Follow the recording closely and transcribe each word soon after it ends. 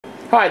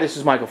Hi, this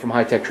is Michael from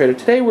HiTechTrader.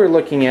 Today we're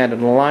looking at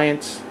an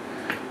Alliance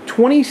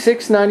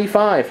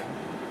 2695.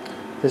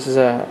 This is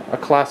a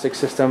classic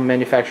system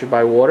manufactured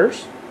by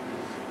Waters.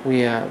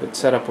 We have it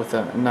set up with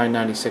a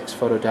 996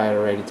 photodiode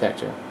array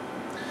detector.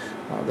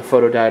 The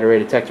photodiode array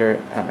detector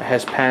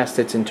has passed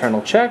its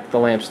internal check. The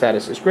lamp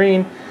status is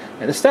green,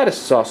 and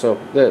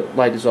the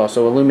light is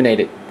also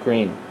illuminated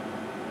green.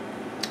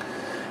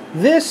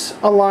 This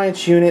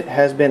Alliance unit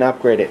has been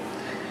upgraded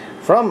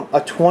from a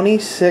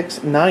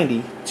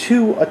 2690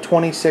 to a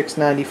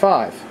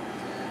 2695.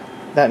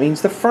 That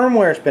means the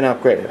firmware has been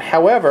upgraded.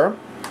 However,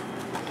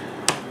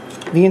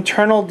 the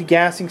internal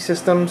degassing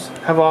systems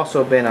have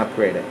also been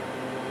upgraded.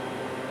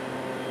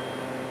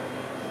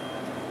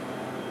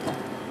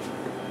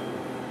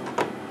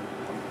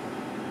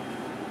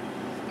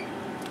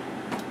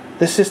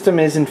 This system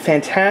is in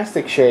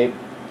fantastic shape.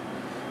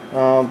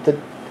 The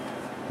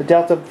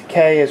delta of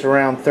decay is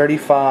around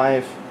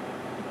 35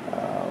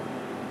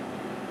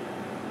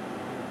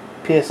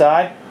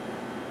 psi,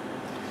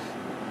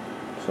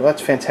 so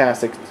that's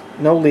fantastic.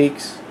 No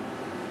leaks.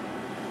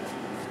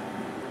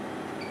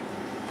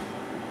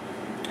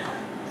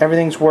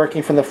 Everything's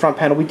working from the front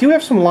panel. We do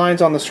have some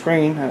lines on the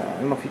screen. I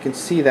don't know if you can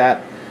see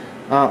that.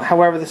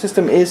 However, the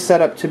system is set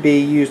up to be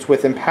used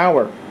with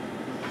Empower.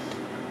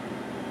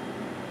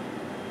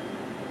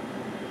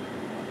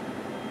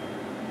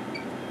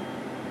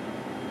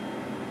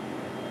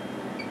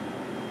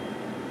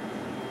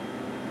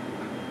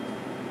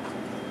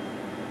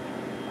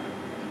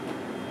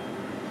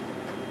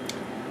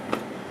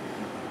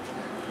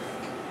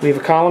 We have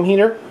a column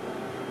heater.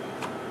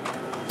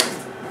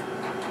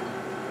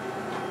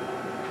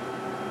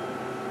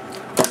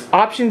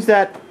 Options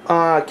that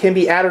can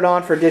be added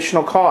on for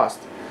additional cost.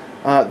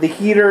 The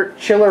heater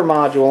chiller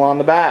module on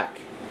the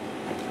back.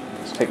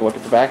 Let's take a look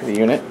at the back of the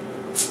unit.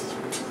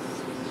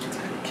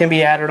 Can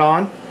be added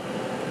on.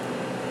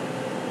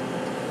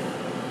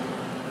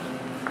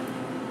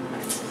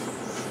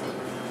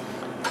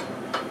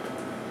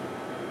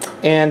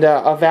 And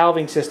a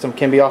valving system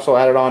can be also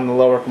added on in the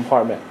lower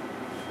compartment.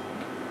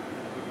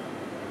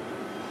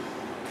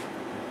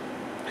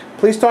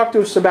 Please talk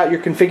to us about your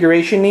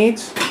configuration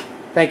needs.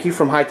 Thank you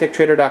from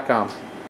HiTechTrader.com.